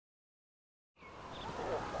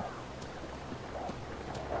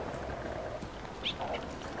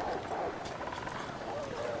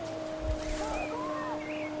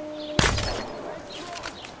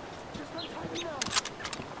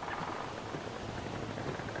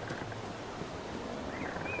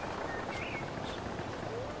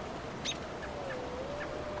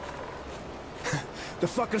The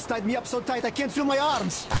fuckers tied me up so tight I can't feel my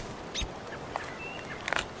arms.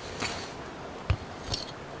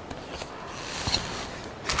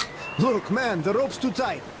 Look, man, the rope's too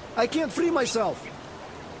tight. I can't free myself.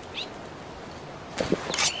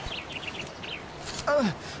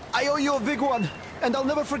 I owe you a big one, and I'll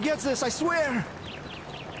never forget this, I swear.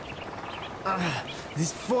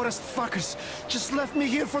 These forest fuckers just left me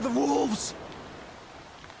here for the wolves.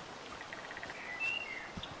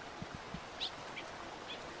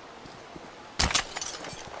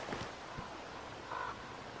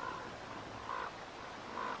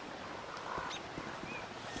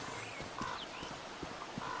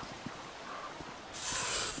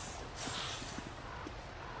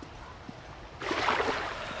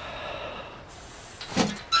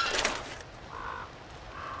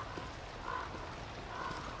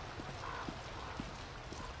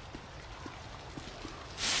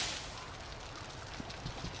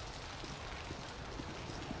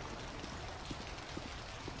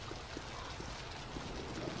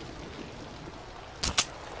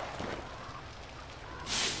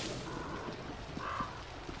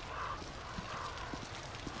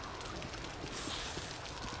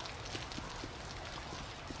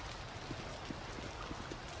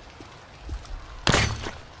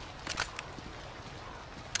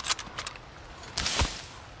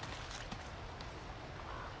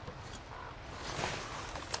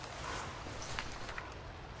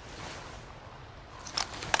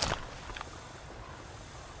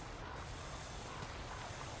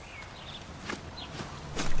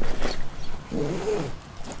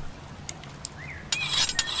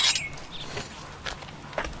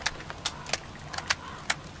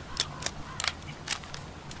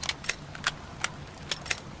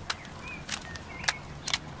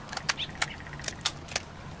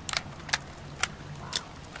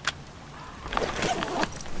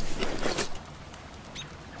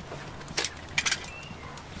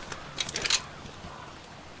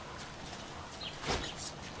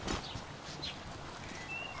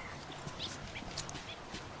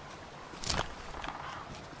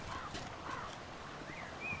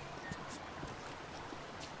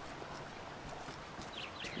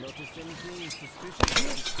 Noticed anything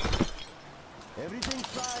suspicious? Everything's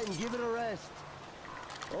fine, give it a rest.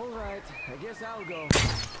 Alright, I guess I'll go.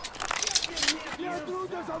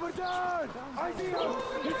 Over there! I see him!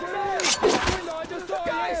 He's in! Window, I just saw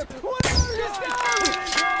guys! What are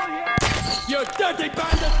you? You dirty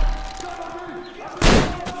bandit!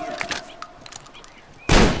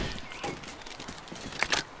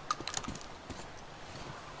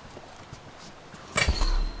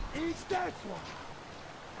 Eat that one!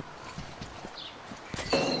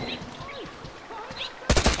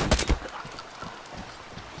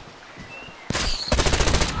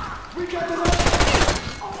 We got the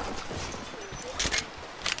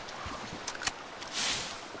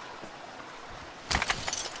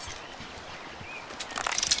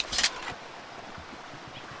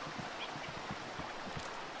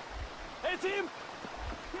it's him!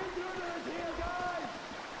 Intruders here, guys!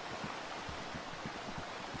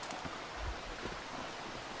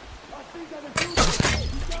 I think that the truth.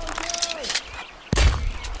 He's down there!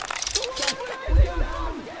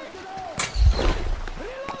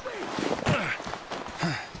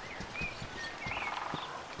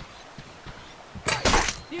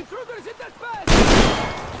 The intruders hit that bed!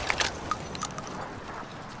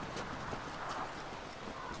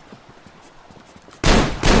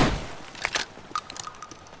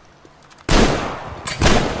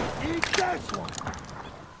 Eat this one!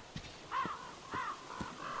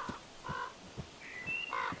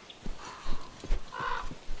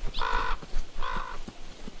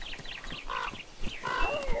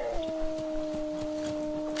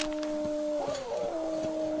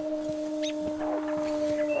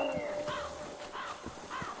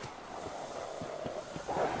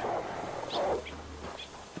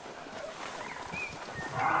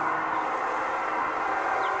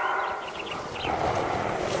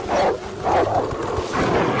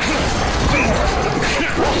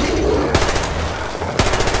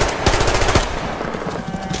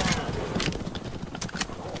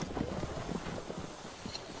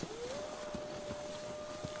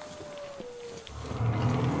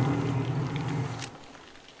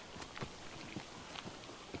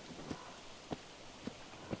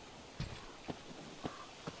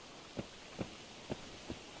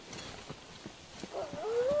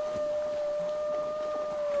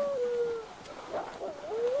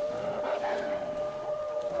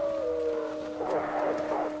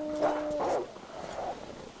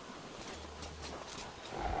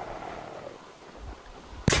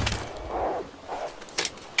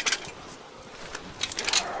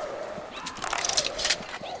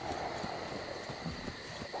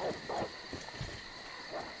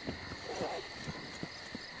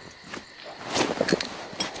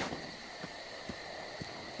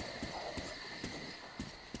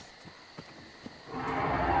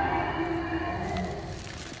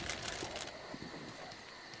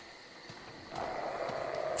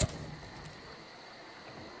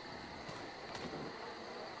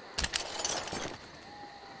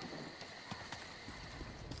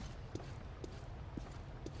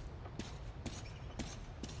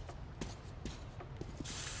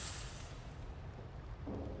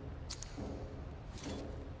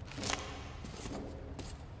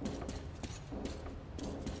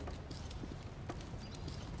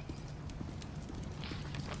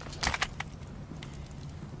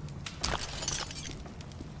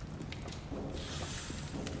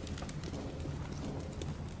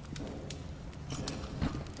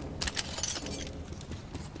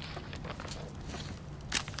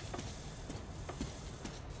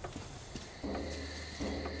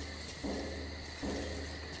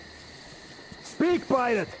 Speak,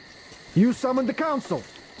 pirate! You summoned the council,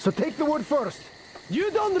 so take the word first. You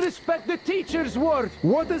don't respect the teacher's word!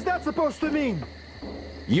 What is that supposed to mean?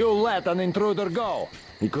 You let an intruder go.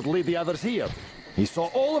 He could lead the others here. He saw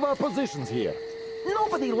all of our positions here.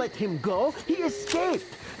 Nobody let him go. He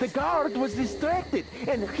escaped. The guard was distracted,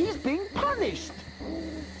 and he's being punished.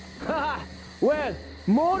 Haha! Well,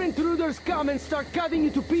 more intruders come and start cutting you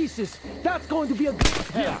to pieces. That's going to be a good...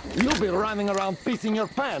 Yeah, you'll be running around pissing your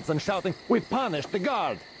pants and shouting, "We punished the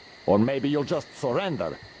guard!" Or maybe you'll just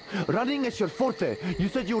surrender. Running is your forte. You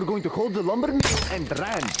said you were going to hold the lumber mill and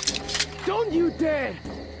ran. Don't you dare!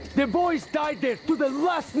 The boys died there to the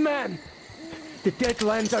last man! The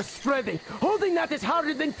deadlands are spreading. Holding that is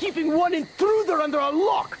harder than keeping one intruder under a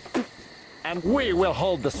lock! And we will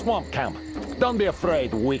hold the swamp camp. Don't be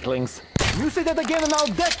afraid, weaklings. You say that again and I'll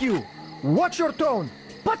deck you! Watch your tone!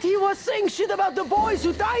 But he was saying shit about the boys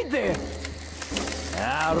who died there!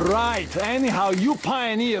 All right. Anyhow, you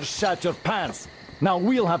pioneers shat your pants. Now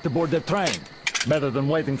we'll have to board the train. Better than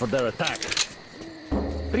waiting for their attack.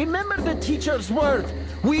 Remember the teacher's word.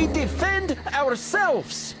 We defend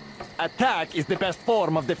ourselves. Attack is the best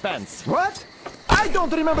form of defense. What? I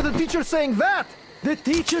don't remember the teacher saying that! The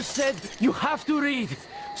teacher said you have to read.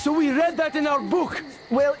 So we read that in our book.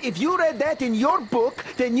 Well, if you read that in your book,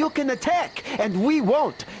 then you can attack, and we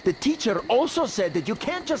won't. The teacher also said that you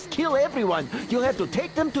can't just kill everyone. You'll have to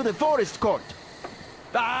take them to the forest court.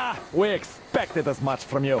 Ah, we expected as much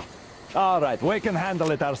from you. All right, we can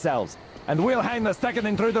handle it ourselves. And we'll hang the second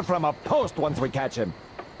intruder from a post once we catch him.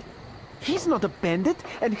 He's not a bandit,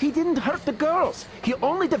 and he didn't hurt the girls. He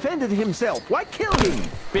only defended himself. Why kill him?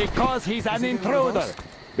 Because he's an intruder.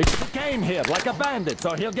 Because he came here like a bandit,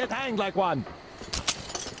 so he'll get hanged like one.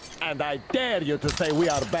 And I dare you to say we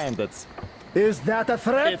are bandits. Is that a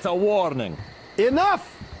threat? It's a warning.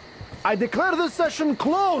 Enough! I declare this session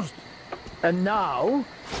closed! And now,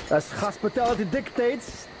 as hospitality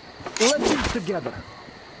dictates, let's eat together.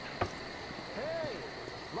 Hey!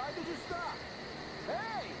 Why did you stop?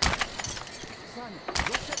 Hey! Son,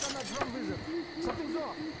 go check on that drum wizard. Something's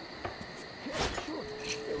off. Yeah, sure.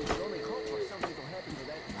 It was the only hope for something to happen to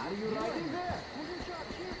that. Are you riding there?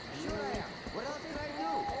 Sure I am. What else can I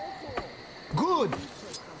do? Good!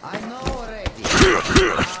 I know already.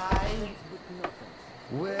 I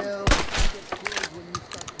will.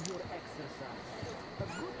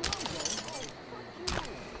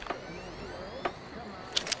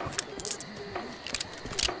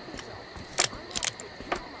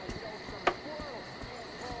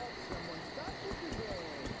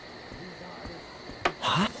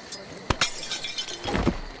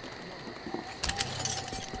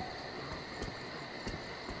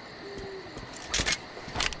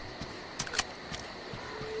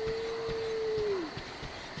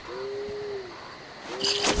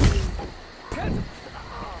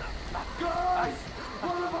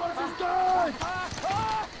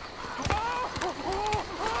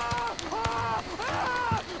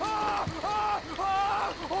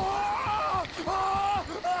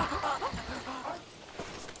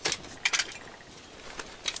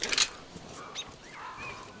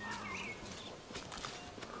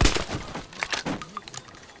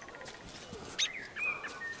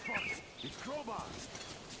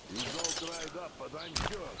 but I'm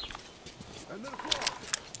sure. And they're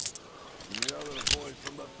close. And the other boys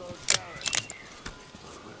from the third barracks.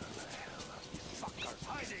 Where the hell are these fuckers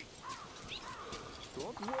hiding?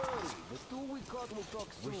 Don't worry. The two we caught will talk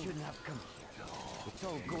soon. We shouldn't have come here. It's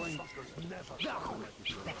all going... Fuckers never No,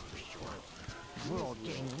 that's for sure. We're all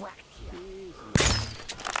getting whacked here.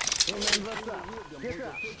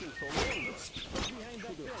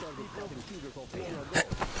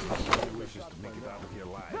 wishes to make it out of here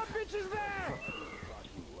alive. That bitch is there!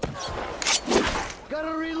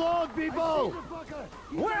 Gotta reload, people!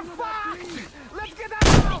 We're fucked! Let's get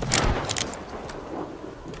out!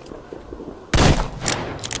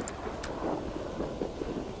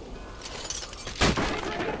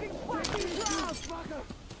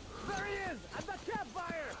 There he is! At the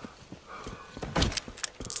campfire!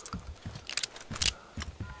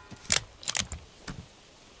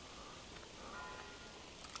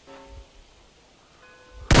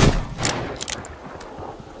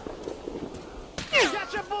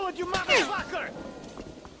 Catch a bullet, you motherfucker!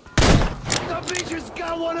 The beacher's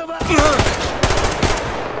got one of us!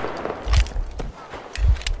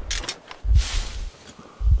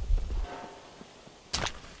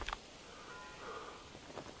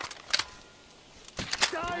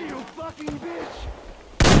 Die, you fucking bitch!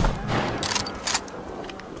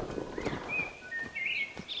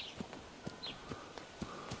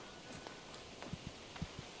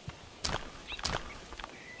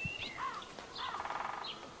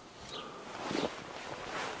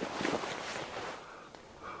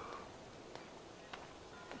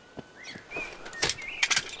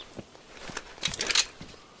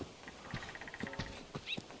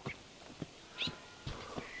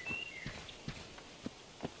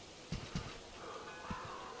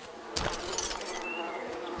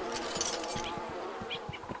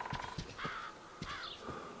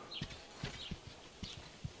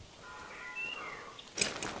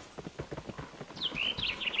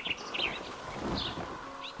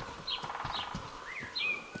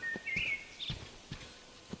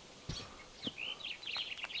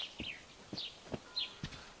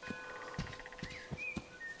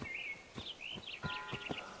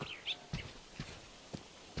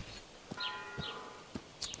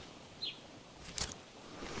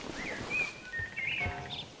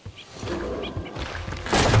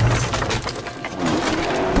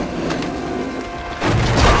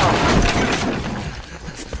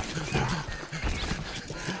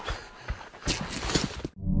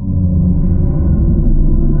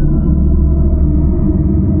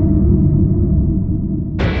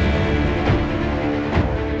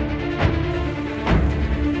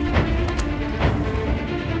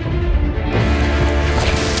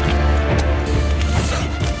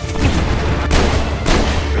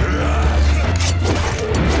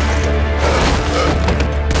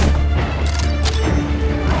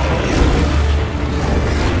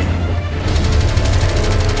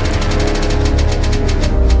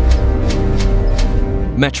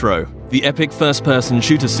 Metro, the epic first-person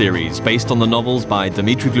shooter series based on the novels by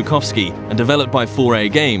Dmitry Glukovsky and developed by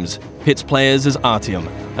 4A Games, pits players as Artyom,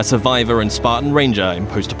 a survivor and Spartan ranger in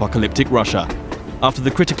post-apocalyptic Russia. After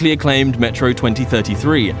the critically acclaimed Metro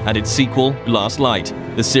 2033 and its sequel, Last Light,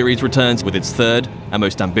 the series returns with its third and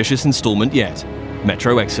most ambitious installment yet,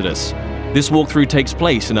 Metro Exodus. This walkthrough takes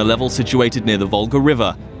place in a level situated near the Volga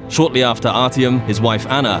River. Shortly after Artyom, his wife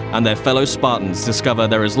Anna, and their fellow Spartans discover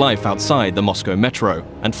there is life outside the Moscow metro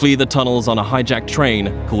and flee the tunnels on a hijacked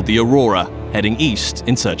train called the Aurora, heading east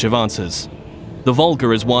in search of answers. The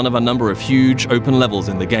Volga is one of a number of huge open levels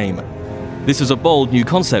in the game. This is a bold new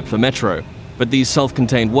concept for Metro, but these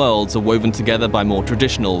self-contained worlds are woven together by more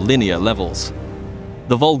traditional linear levels.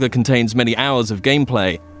 The Volga contains many hours of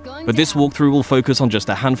gameplay, but this walkthrough will focus on just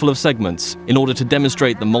a handful of segments in order to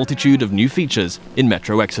demonstrate the multitude of new features in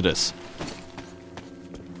Metro Exodus.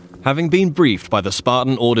 Having been briefed by the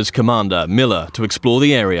Spartan Order's commander, Miller, to explore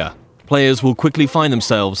the area, players will quickly find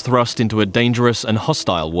themselves thrust into a dangerous and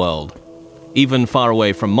hostile world. Even far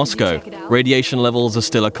away from Moscow, radiation levels are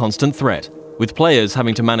still a constant threat, with players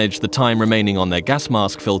having to manage the time remaining on their gas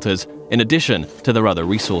mask filters in addition to their other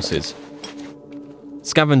resources.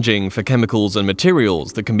 Scavenging for chemicals and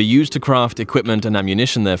materials that can be used to craft equipment and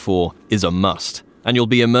ammunition, therefore, is a must, and you'll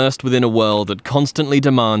be immersed within a world that constantly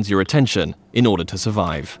demands your attention in order to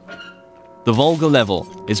survive. The Volga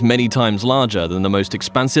level is many times larger than the most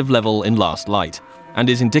expansive level in Last Light, and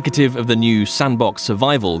is indicative of the new sandbox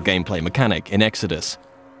survival gameplay mechanic in Exodus.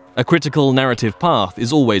 A critical narrative path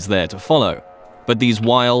is always there to follow, but these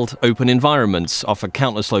wild, open environments offer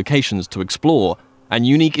countless locations to explore and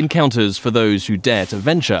unique encounters for those who dare to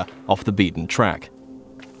venture off the beaten track.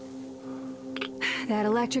 That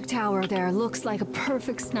electric tower there looks like a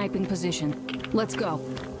perfect sniping position. Let's go.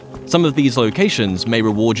 Some of these locations may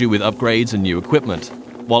reward you with upgrades and new equipment,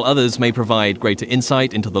 while others may provide greater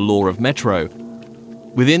insight into the lore of Metro.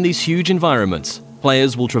 Within these huge environments,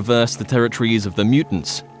 players will traverse the territories of the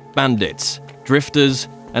mutants, bandits, drifters,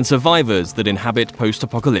 and survivors that inhabit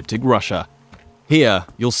post-apocalyptic Russia. Here,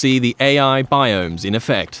 you'll see the AI biomes in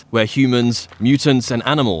effect, where humans, mutants, and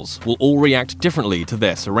animals will all react differently to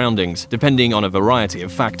their surroundings, depending on a variety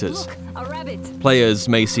of factors. Look, a rabbit. Players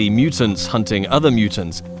may see mutants hunting other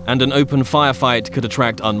mutants, and an open firefight could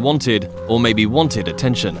attract unwanted or maybe wanted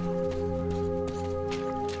attention.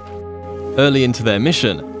 Early into their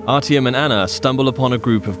mission, Artyom and Anna stumble upon a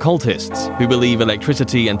group of cultists who believe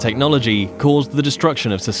electricity and technology caused the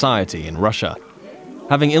destruction of society in Russia.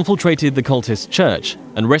 Having infiltrated the cultist church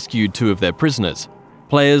and rescued 2 of their prisoners,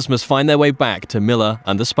 players must find their way back to Miller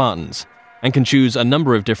and the Spartans, and can choose a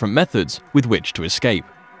number of different methods with which to escape.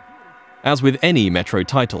 As with any Metro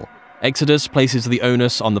title, Exodus places the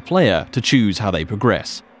onus on the player to choose how they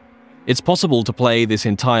progress. It's possible to play this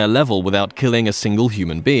entire level without killing a single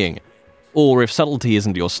human being, or if subtlety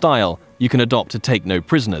isn't your style, you can adopt a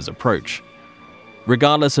take-no-prisoners approach.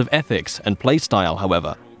 Regardless of ethics and playstyle,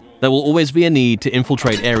 however, there will always be a need to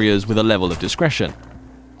infiltrate areas with a level of discretion.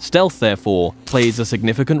 Stealth, therefore, plays a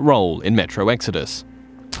significant role in Metro Exodus.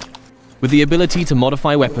 With the ability to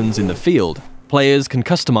modify weapons in the field, players can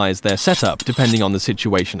customize their setup depending on the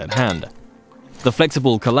situation at hand. The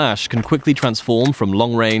flexible Kalash can quickly transform from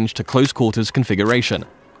long-range to close-quarters configuration,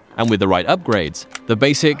 and with the right upgrades, the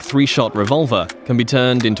basic 3-shot revolver can be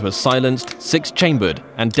turned into a silenced, 6-chambered,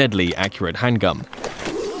 and deadly accurate handgun.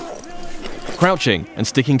 Crouching and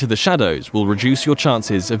sticking to the shadows will reduce your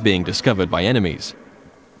chances of being discovered by enemies.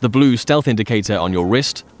 The blue stealth indicator on your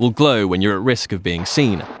wrist will glow when you're at risk of being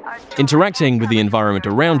seen. Interacting with the environment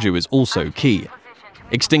around you is also key.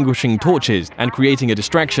 Extinguishing torches and creating a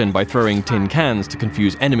distraction by throwing tin cans to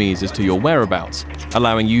confuse enemies as to your whereabouts,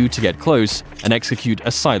 allowing you to get close and execute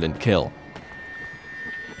a silent kill.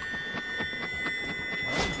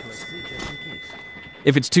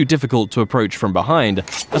 If it's too difficult to approach from behind,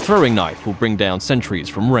 a throwing knife will bring down sentries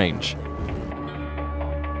from range.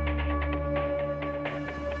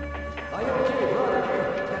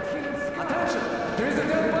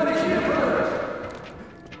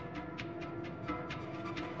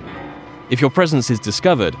 If your presence is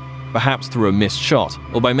discovered, perhaps through a missed shot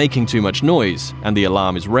or by making too much noise and the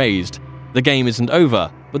alarm is raised, the game isn't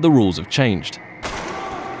over, but the rules have changed.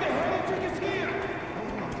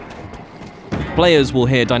 Players will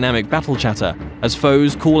hear dynamic battle chatter as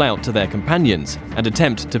foes call out to their companions and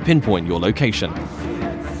attempt to pinpoint your location.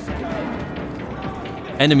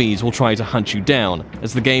 Enemies will try to hunt you down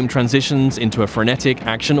as the game transitions into a frenetic,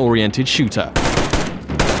 action-oriented shooter.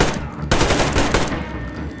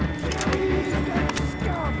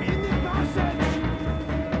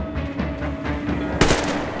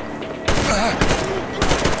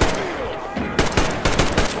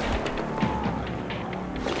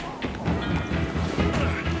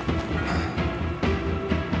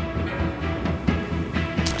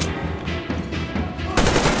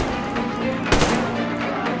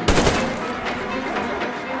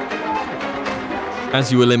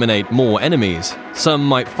 As you eliminate more enemies, some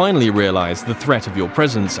might finally realize the threat of your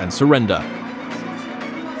presence and surrender,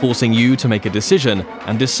 forcing you to make a decision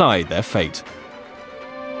and decide their fate.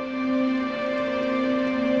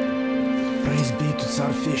 Praise be to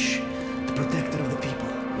Tsarfish, the protector of the people.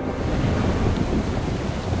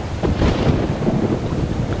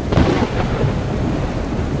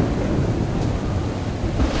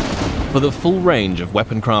 For the full range of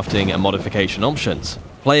weapon crafting and modification options,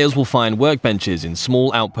 players will find workbenches in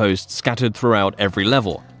small outposts scattered throughout every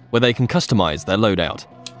level, where they can customize their loadout.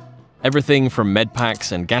 Everything from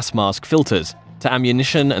medpacks and gas mask filters to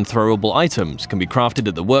ammunition and throwable items can be crafted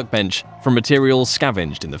at the workbench from materials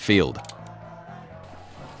scavenged in the field.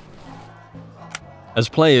 As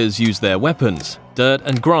players use their weapons, dirt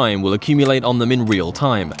and grime will accumulate on them in real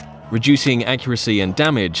time, reducing accuracy and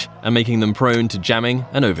damage and making them prone to jamming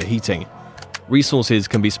and overheating. Resources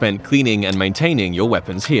can be spent cleaning and maintaining your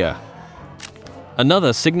weapons here.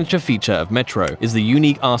 Another signature feature of Metro is the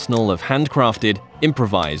unique arsenal of handcrafted,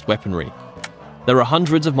 improvised weaponry. There are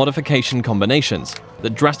hundreds of modification combinations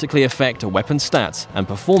that drastically affect a weapon's stats and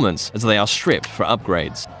performance as they are stripped for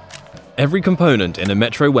upgrades. Every component in a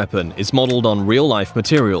Metro weapon is modeled on real-life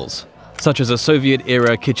materials, such as a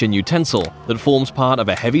Soviet-era kitchen utensil that forms part of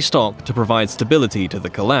a heavy stock to provide stability to the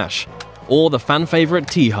Kalash, or the fan-favorite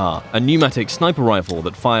T-HAR, a pneumatic sniper rifle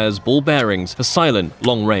that fires ball bearings for silent,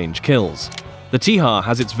 long-range kills. The T-HAR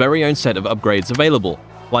has its very own set of upgrades available,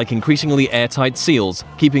 like increasingly airtight seals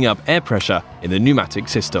keeping up air pressure in the pneumatic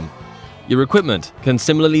system. Your equipment can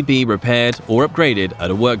similarly be repaired or upgraded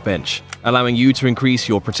at a workbench, allowing you to increase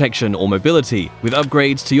your protection or mobility with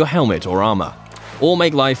upgrades to your helmet or armor, or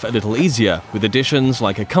make life a little easier with additions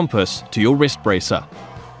like a compass to your wrist bracer.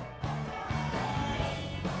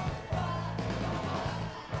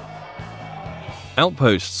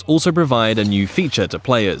 Outposts also provide a new feature to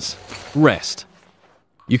players: rest.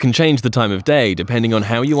 You can change the time of day depending on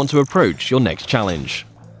how you want to approach your next challenge.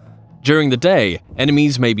 During the day,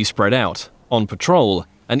 enemies may be spread out, on patrol,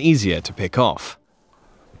 and easier to pick off.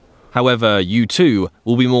 However, you too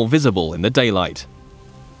will be more visible in the daylight.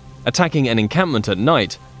 Attacking an encampment at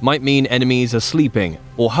night might mean enemies are sleeping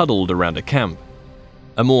or huddled around a camp.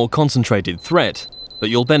 A more concentrated threat, but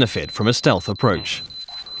you'll benefit from a stealth approach.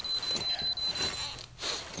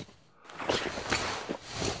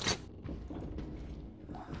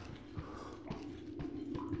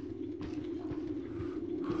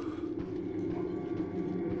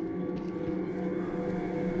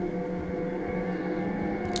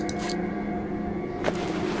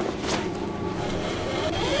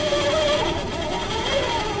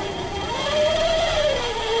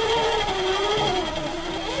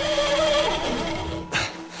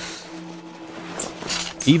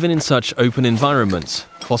 Even in such open environments,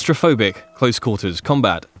 claustrophobic, close-quarters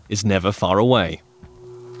combat is never far away.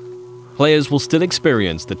 Players will still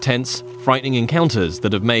experience the tense, frightening encounters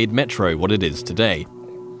that have made Metro what it is today.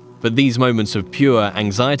 But these moments of pure,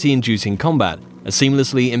 anxiety-inducing combat are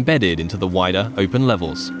seamlessly embedded into the wider, open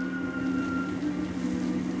levels.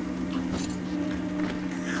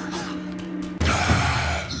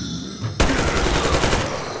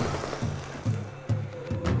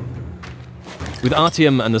 With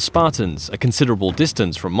Artyom and the Spartans a considerable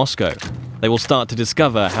distance from Moscow, they will start to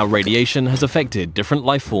discover how radiation has affected different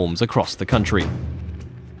life forms across the country.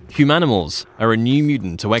 Humanimals are a new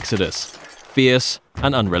mutant to Exodus, fierce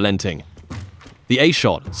and unrelenting. The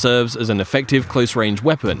A-Shot serves as an effective close-range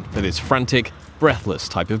weapon for this frantic, breathless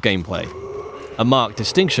type of gameplay, a marked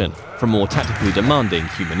distinction from more tactically demanding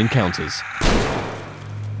human encounters.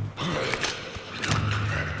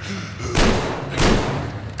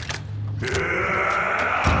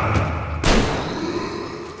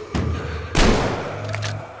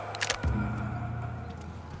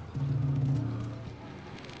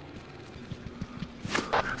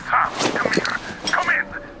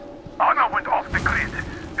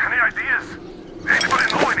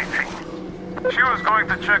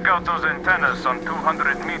 Check out those antennas on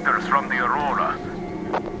 200 meters from the Aurora.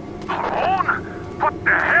 Alone? What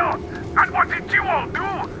the hell? And what did you all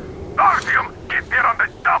do? Artyom, get there on the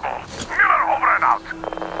double! Miller over and out!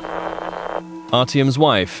 Artyom's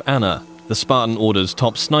wife, Anna, the Spartan Order's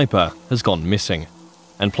top sniper, has gone missing,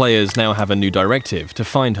 and players now have a new directive to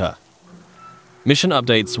find her. Mission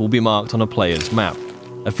updates will be marked on a player's map,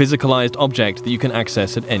 a physicalized object that you can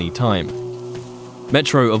access at any time.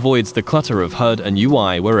 Metro avoids the clutter of HUD and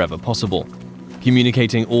UI wherever possible,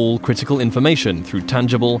 communicating all critical information through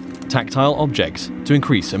tangible, tactile objects to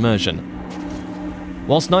increase immersion.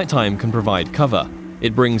 Whilst nighttime can provide cover,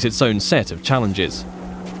 it brings its own set of challenges.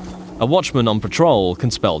 A watchman on patrol can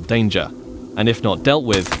spell danger, and if not dealt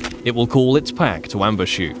with, it will call its pack to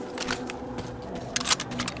ambush you.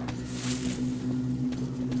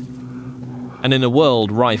 And in a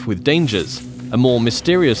world rife with dangers, a more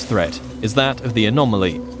mysterious threat is that of the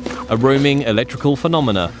anomaly, a roaming electrical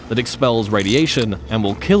phenomena that expels radiation and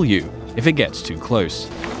will kill you if it gets too close.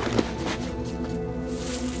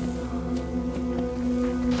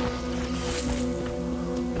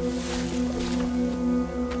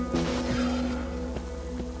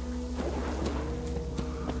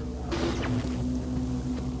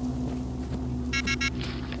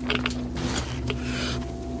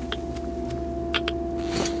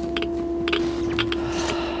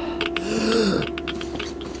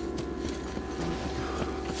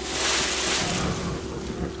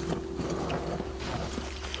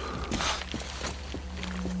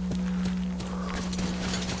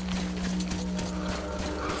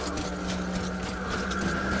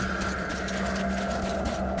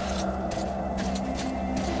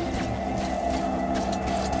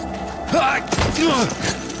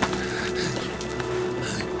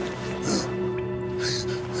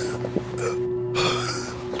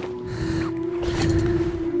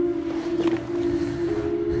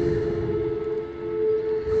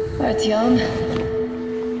 Artyom,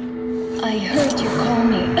 I heard you call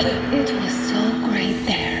me. It was so great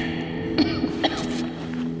there.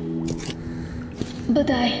 But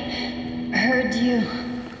I heard you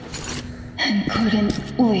and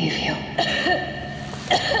couldn't leave you.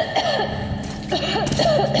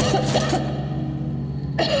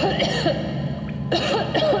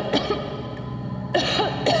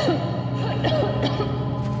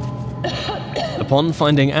 Upon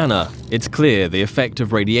finding Anna, it's clear the effect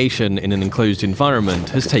of radiation in an enclosed environment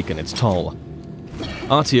has taken its toll.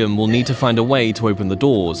 Artyom will need to find a way to open the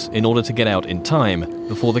doors in order to get out in time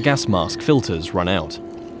before the gas mask filters run out.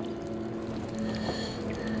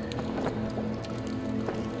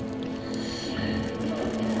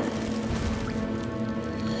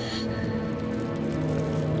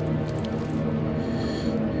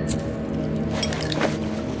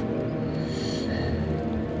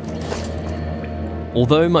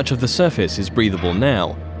 Although much of the surface is breathable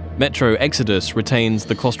now, Metro Exodus retains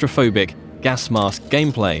the claustrophobic, gas mask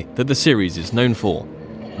gameplay that the series is known for,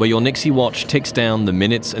 where your Nixie watch ticks down the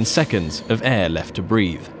minutes and seconds of air left to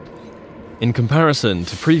breathe. In comparison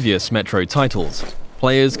to previous Metro titles,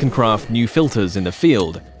 players can craft new filters in the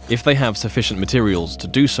field if they have sufficient materials to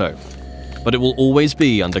do so, but it will always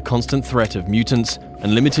be under constant threat of mutants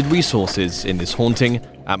and limited resources in this haunting,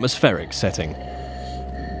 atmospheric setting.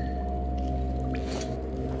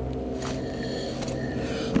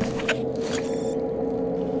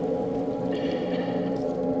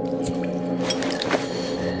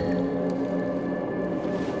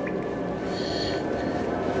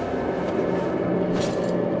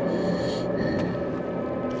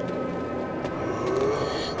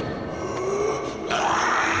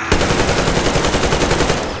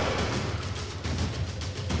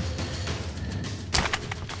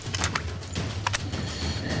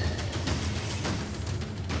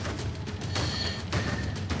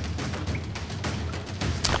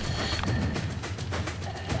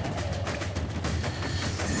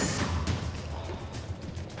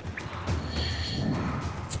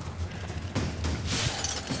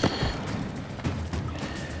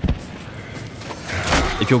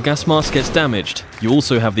 If your gas mask gets damaged, you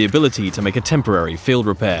also have the ability to make a temporary field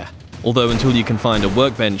repair, although until you can find a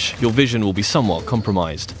workbench, your vision will be somewhat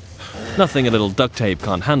compromised. Nothing a little duct tape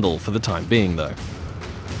can't handle for the time being, though.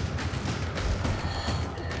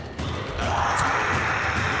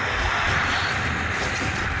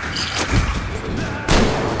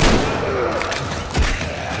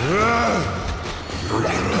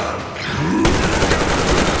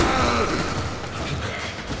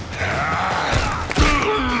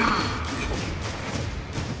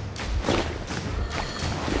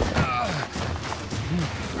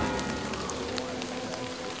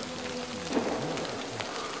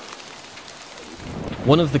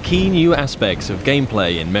 One of the key new aspects of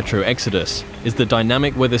gameplay in Metro Exodus is the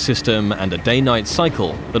dynamic weather system and a day-night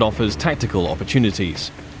cycle that offers tactical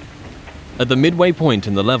opportunities. At the midway point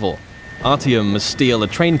in the level, Artyom must steal a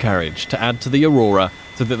train carriage to add to the Aurora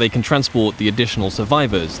so that they can transport the additional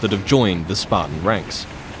survivors that have joined the Spartan ranks.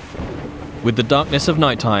 With the darkness of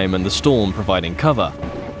nighttime and the storm providing cover,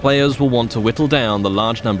 players will want to whittle down the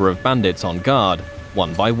large number of bandits on guard,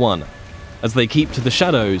 one by one, as they keep to the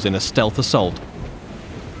shadows in a stealth assault.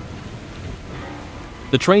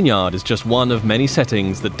 The train yard is just one of many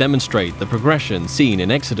settings that demonstrate the progression seen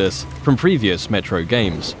in Exodus from previous Metro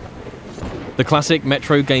games. The classic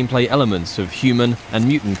Metro gameplay elements of human and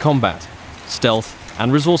mutant combat, stealth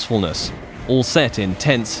and resourcefulness, all set in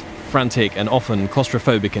tense, frantic and often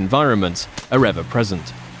claustrophobic environments are ever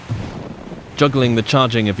present. Juggling the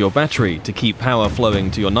charging of your battery to keep power flowing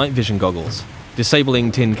to your night vision goggles,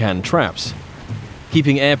 disabling tin can traps,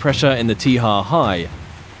 keeping air pressure in the T-HAR high,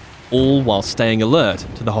 all while staying alert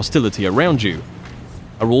to the hostility around you,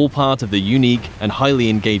 are all part of the unique and highly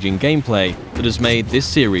engaging gameplay that has made this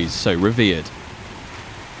series so revered.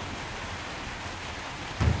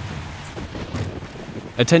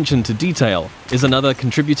 Attention to detail is another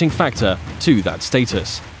contributing factor to that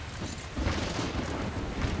status.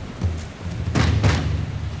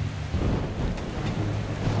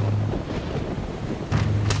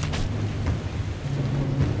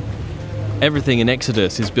 Everything in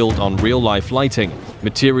Exodus is built on real-life lighting,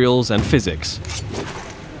 materials, and physics.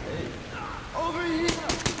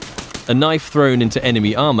 A knife thrown into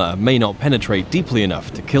enemy armor may not penetrate deeply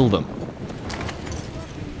enough to kill them.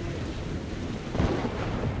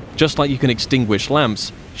 Just like you can extinguish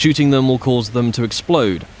lamps, shooting them will cause them to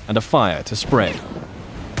explode and a fire to spread.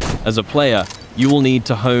 As a player, you will need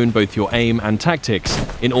to hone both your aim and tactics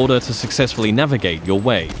in order to successfully navigate your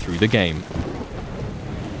way through the game.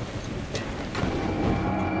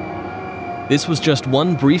 This was just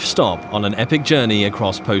one brief stop on an epic journey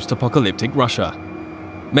across post-apocalyptic Russia.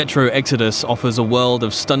 Metro Exodus offers a world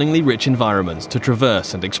of stunningly rich environments to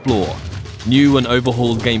traverse and explore, new and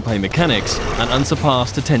overhauled gameplay mechanics, and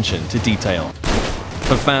unsurpassed attention to detail.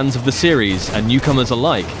 For fans of the series and newcomers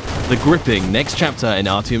alike, the gripping next chapter in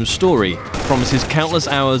Artyom's story promises countless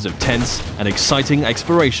hours of tense and exciting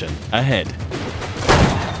exploration ahead.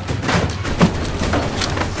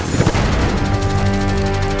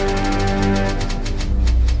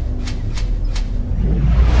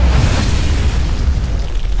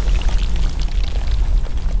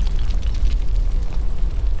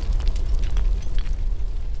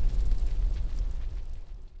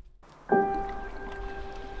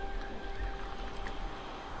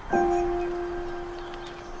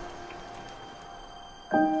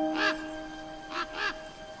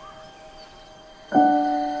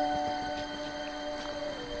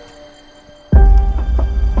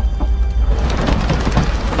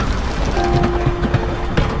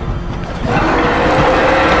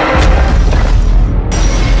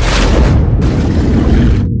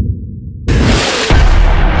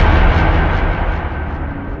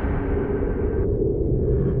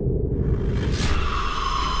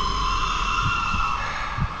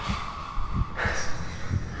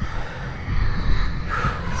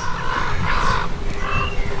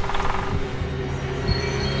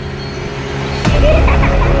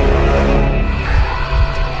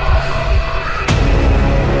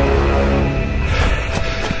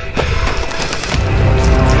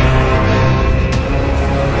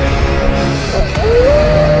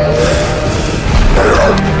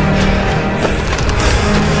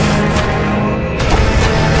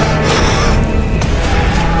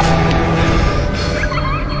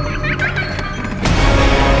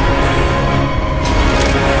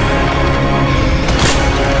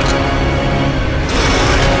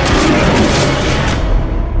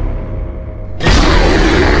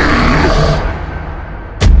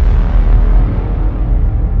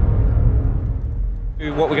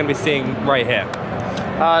 What we're going to be seeing right here.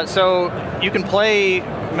 So you can play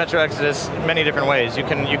Metro Exodus many different ways. You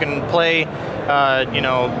can play,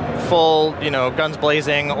 full, guns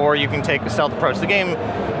blazing, or you can take a stealth approach. The game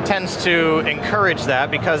tends to encourage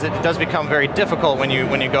that because it does become very difficult when you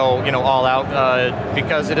go all out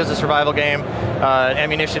because it is a survival game.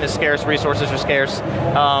 Ammunition is scarce, resources are scarce,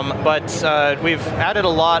 but we've added a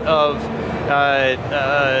lot of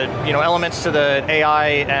elements to the AI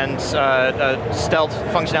and stealth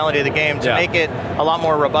functionality of the game to make it a lot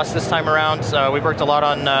more robust this time around. We've worked a lot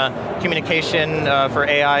on communication for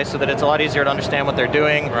AI so that it's a lot easier to understand what they're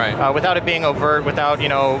doing without it being overt, without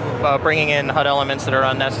bringing in HUD elements that are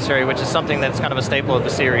unnecessary, which is something that's kind of a staple of the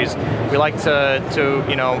series. We like to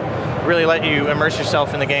really let you immerse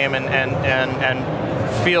yourself in the game and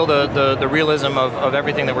feel the realism of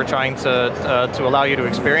everything that we're trying to allow you to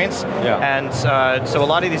experience. And so a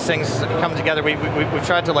lot of these things come together. We've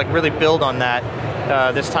tried to really build on that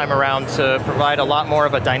this time around to provide a lot more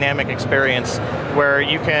of a dynamic experience where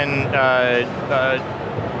you can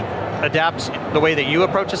adapt the way that you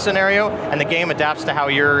approach a scenario, and the game adapts to how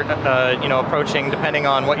you're approaching, depending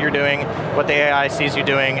on what you're doing, what the AI sees you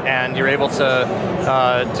doing, and you're able to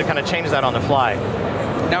kind of change that on the fly.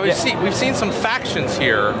 Now we've seen some factions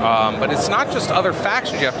here, but it's not just other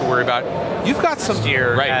factions you have to worry about. You've got some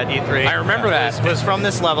year at E3. I remember that. It was from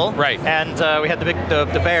this level. Right. And we had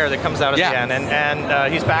the bear that comes out at the end,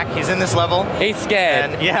 and he's back. He's in this level. He's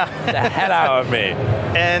scared. And, yeah. The hell out of me.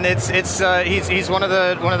 And he's one of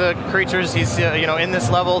the creatures. He's in this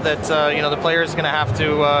level that the player is going to have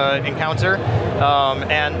to encounter.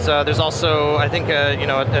 And there's also, I think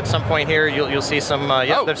at some point here you'll see some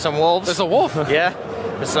there's some wolves. There's a wolf. Yeah.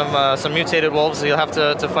 There's some mutated wolves that you'll have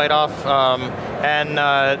to fight off.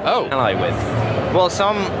 Ally with. Well,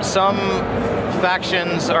 some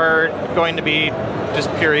factions are going to be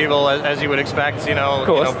just pure evil, as you would expect.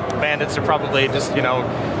 Bandits are probably just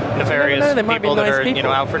nefarious people that are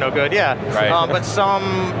out for no good. Yeah. Right. But some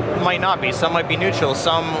might not be. Some might be neutral.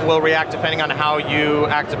 Some will react depending on how you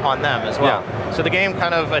act upon them as well. Yeah. So the game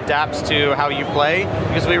kind of adapts to how you play,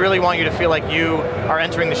 because we really want you to feel like you are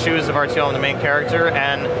entering the shoes of Artyom, the main character,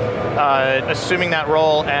 and assuming that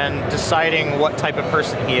role and deciding what type of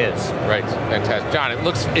person he is. Right, fantastic. John,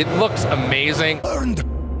 it looks amazing. Turned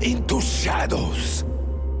into shadows.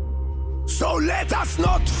 So let us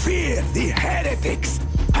not fear the heretics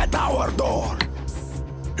at our door.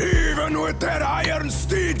 Even with their iron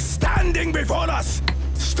steeds standing before us,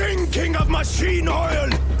 stinking of machine oil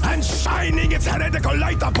and shining its heretical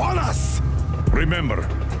light upon us. Remember,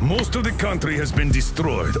 most of the country has been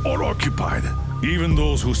destroyed or occupied. Even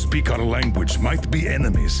those who speak our language might be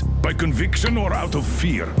enemies, by conviction or out of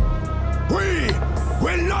fear. We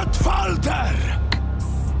will not falter.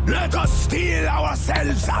 Let us steel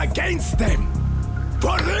ourselves against them.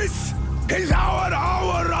 For this is our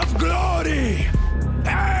hour of glory.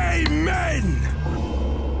 Amen.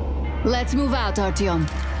 Let's move out, Artyom.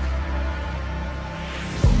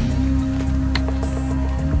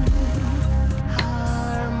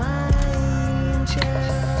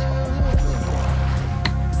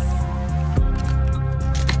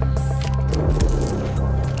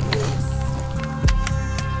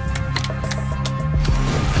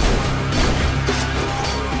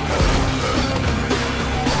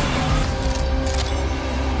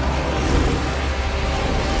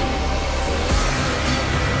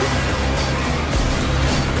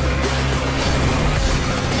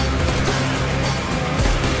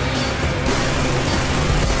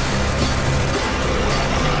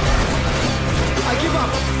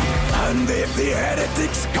 And if the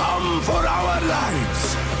heretics come for our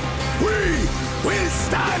lives, we will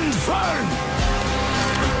stand firm.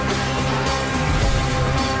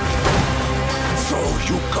 So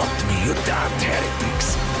you got me, you damned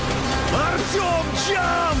heretics. Artyom,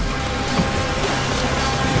 jump!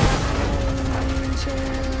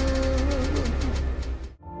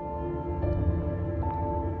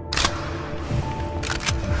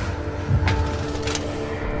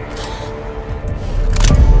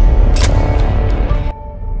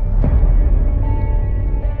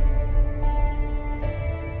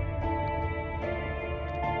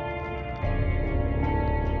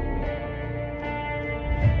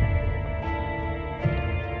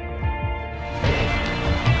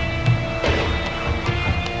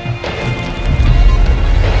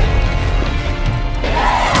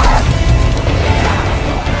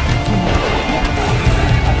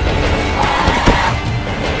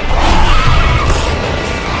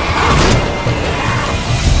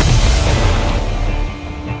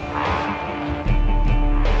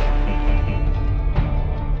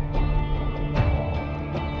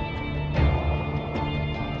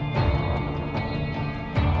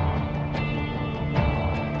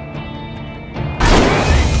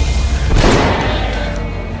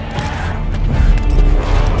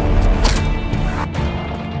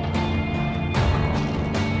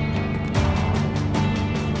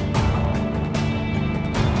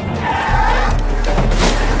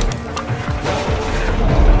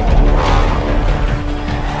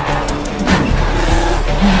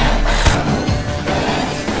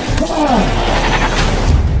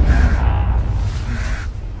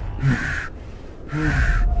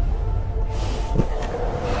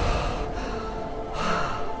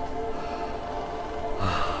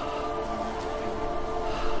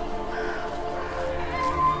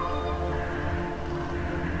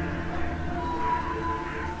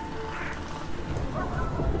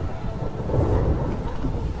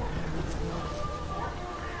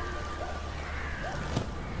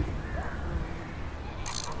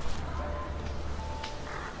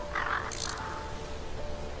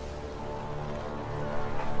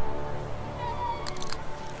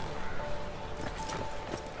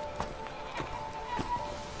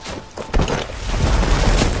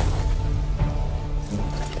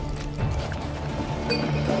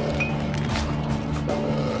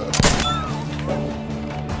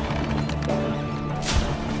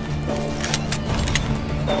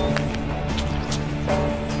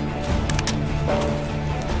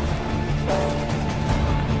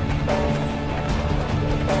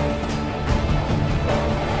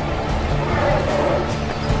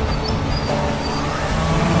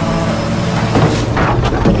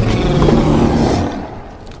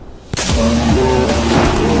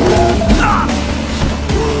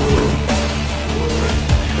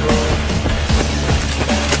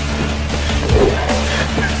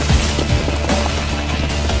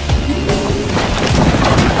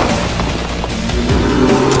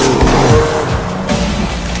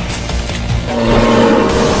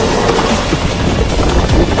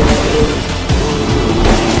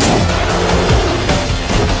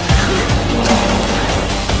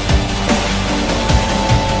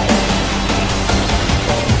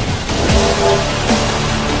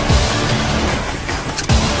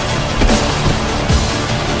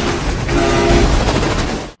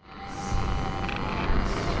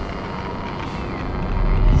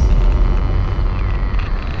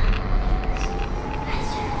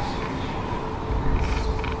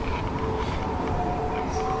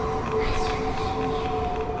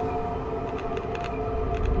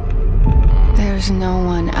 There's no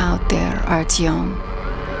one out there, Artyom.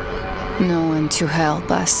 No one to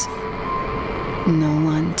help us. No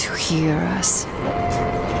one to hear us.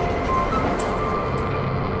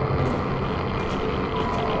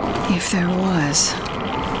 If there was,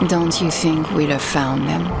 don't you think we'd have found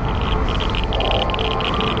them?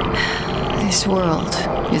 This world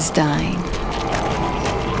is dying.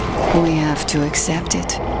 We have to accept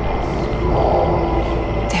it.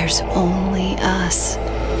 There's only us.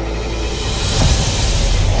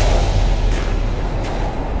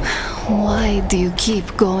 Why do you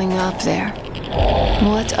keep going up there?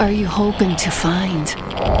 What are you hoping to find?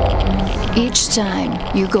 Each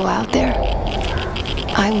time you go out there,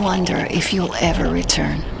 I wonder if you'll ever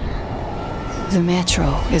return. The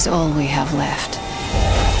metro is all we have left.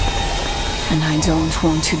 And I don't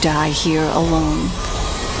want to die here alone.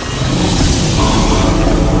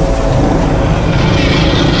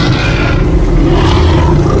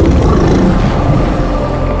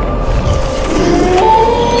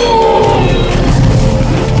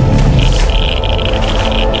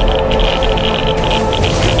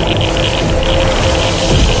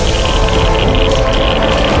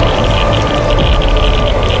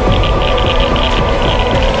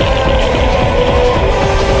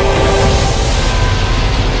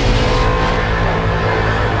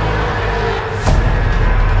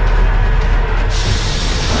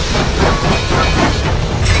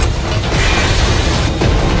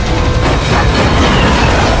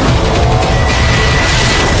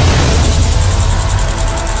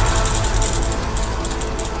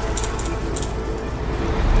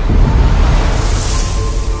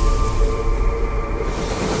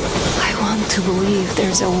 To believe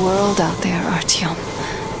there's a world out there, Artyom.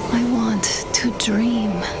 I want to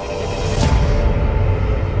dream.